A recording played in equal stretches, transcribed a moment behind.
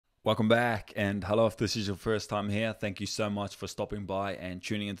Welcome back, and hello if this is your first time here. Thank you so much for stopping by and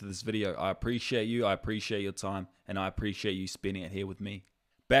tuning into this video. I appreciate you, I appreciate your time, and I appreciate you spending it here with me.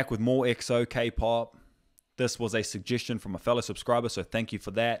 Back with more EXO K-pop. This was a suggestion from a fellow subscriber, so thank you for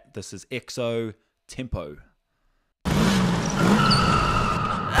that. This is EXO Tempo. I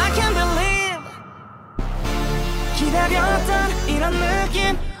can't believe 기다렸던 이런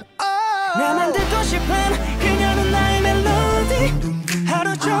느낌 나만 듣고 싶은 그녀는 나의 멜로디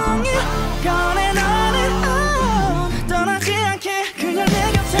하루 종일 꺼내 너는 떠나지 않게 그녀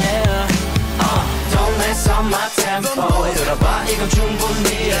내 곁에 Don't mess up my tempo 들어봐 이건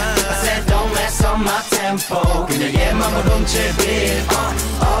충분히 I said don't mess up my tempo 그녀의 맘을 훔칠 beat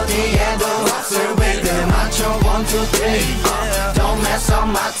어디에도 없을 rhythm 맞춰 1, 2, 3 Don't mess up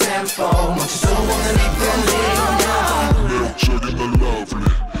my tempo 멈출 수 없는 이 feeling 매력적인 널 lovely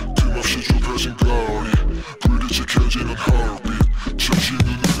틈없이 좁혀진 거리 불이 지켜지는 heartbeat 잠시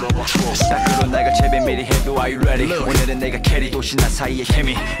눈을 감아 trust 딱으로 나가 제배 미리 해도 Are you ready? 오늘은 내가 캐리 도시나 사이의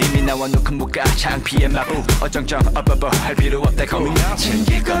케미 이미 나와 놓은 무가 창피의 마부 어정쩡 업업어 할 필요 없다고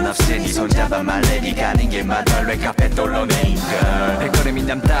챙길 건 없으니 손잡아 말래 니 가는 길만 덜 랩카페 돌로메인 girl 발걸음이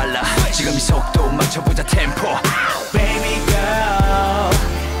남달라 지금 이 속도 맞춰보자 템포 Baby girl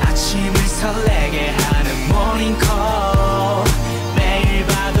아침을 설레게 하는 morning call 매일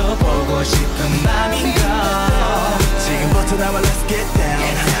봐도 보고 싶은 맘인걸 지금부터 나와 let's get down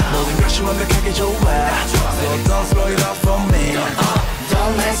모든 것이 완벽하게 좋아 So don't slow it up for me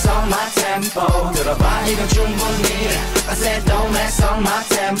Don't mess up my tempo 들어봐 이건 충분히 I said don't mess up my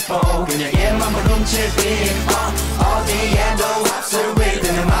tempo 그녀의 맘을 훔칠 beat 어디에도 없을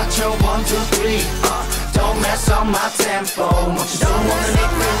rhythm에 맞춰 1, 2, 3 Don't mess up my tempo 멈출 수 없는 이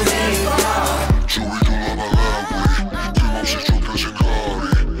feeling 조리 둘러봐 loudly 틈없이 좁혀진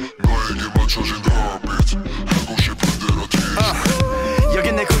거리 너에게 맞춰진 heartbeat 하고 싶은 대로 tease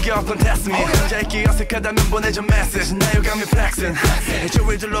여긴 내 구경권 test me 혼자 있기 어색하다면 보내줘 message 나 유감이 flexing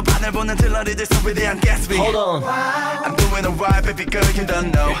조리 둘러봐 날 보는 들러리들 소리에 대한 Gatsby Hold on I'm doing alright baby girl you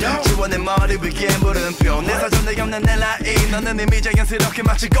don't know 지원의 머리 위에 물음표 내 사전에 없는 내 라인 너는 이미 자연스럽게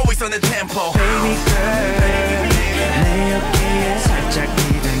맞추고 있어 내 tempo Baby girl 내 어깨에 살짝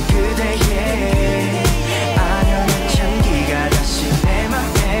기댄 그대의 아련한 향기가 다시 내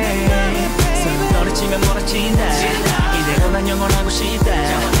맘에 너를 치면 멀어진다 이대로 난 영원하고 싶다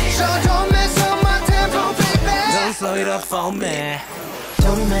So don't mess up my tempo baby Don't slow it up for me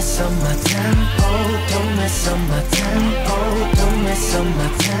Don't mess up my tempo Don't mess up my tempo Don't mess up my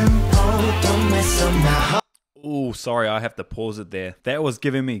tempo Don't mess up my Oh, sorry, I have to pause it there. That was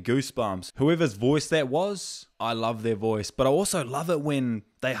giving me goosebumps. Whoever's voice that was, I love their voice. But I also love it when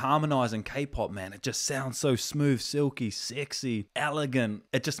they harmonize in K-pop, man. It just sounds so smooth, silky, sexy, elegant.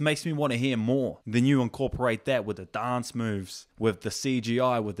 It just makes me want to hear more. Then you incorporate that with the dance moves, with the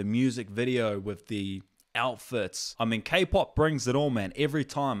CGI, with the music video, with the outfits. I mean, K-pop brings it all, man. Every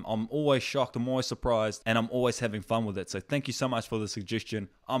time, I'm always shocked, I'm always surprised, and I'm always having fun with it. So thank you so much for the suggestion.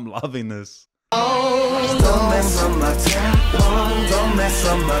 I'm loving this. Don't mess up my tempo Don't mess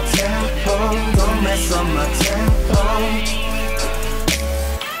up my tempo Don't mess up my tempo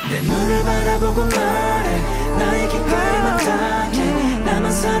내 눈을 바라보고 말해 나에게 발맞다게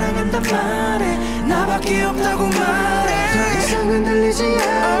나만 사랑한단 말해 나밖에 없다고 말해 더 이상 흔들리지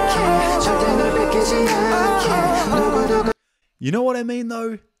않게 절대 널 뺏기지 않게 누구도 You know what I mean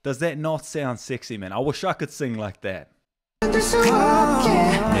though? Does that not sound sexy, man? I wish I could sing like that. 건들 수 없게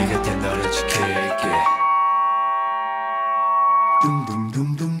내 곁에 너를 지킬게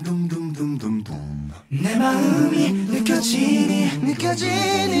내 마음이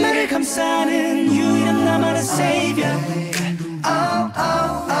느껴지니 나를 감싸는 유일한 나만의 savior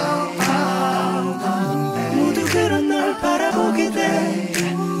모두 그런 널 바라보게 돼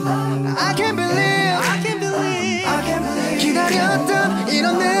I can't believe 기다렸던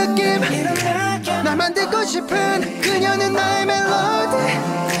이런 느낌 날 만들고 싶은 그녀는 나의 멜로디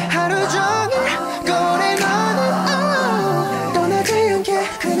하루 종일 꺼내 너는 떠나지 않게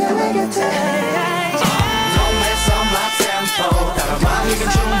그녀 내 곁에 Don't mess up my tempo 따라와 이건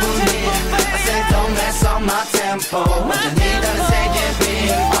충분히 I said don't mess up my tempo 완전히 다른 세계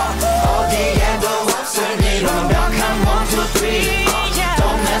beat 어디에도 없을 이 완벽한 1, 2, 3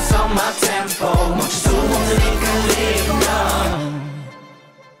 Don't mess up my tempo 멈출 수 없는 이 feeling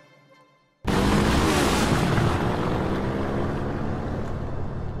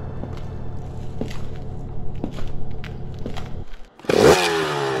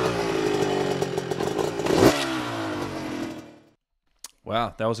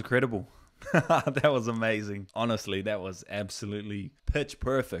Wow, that was incredible. That was amazing. Honestly, that was absolutely pitch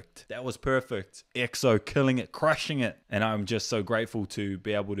perfect. That was perfect. EXO killing it, crushing it. And I'm just so grateful to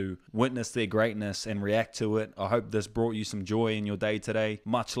be able to witness their greatness and react to it. I hope this brought you some joy in your day today.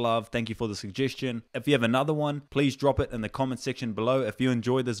 Much love. Thank you for the suggestion. If you have another one, please drop it in the comment section below. If you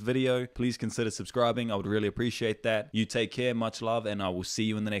enjoyed this video, please consider subscribing. I would really appreciate that. You take care. Much love. And I will see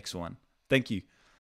you in the next one. Thank you.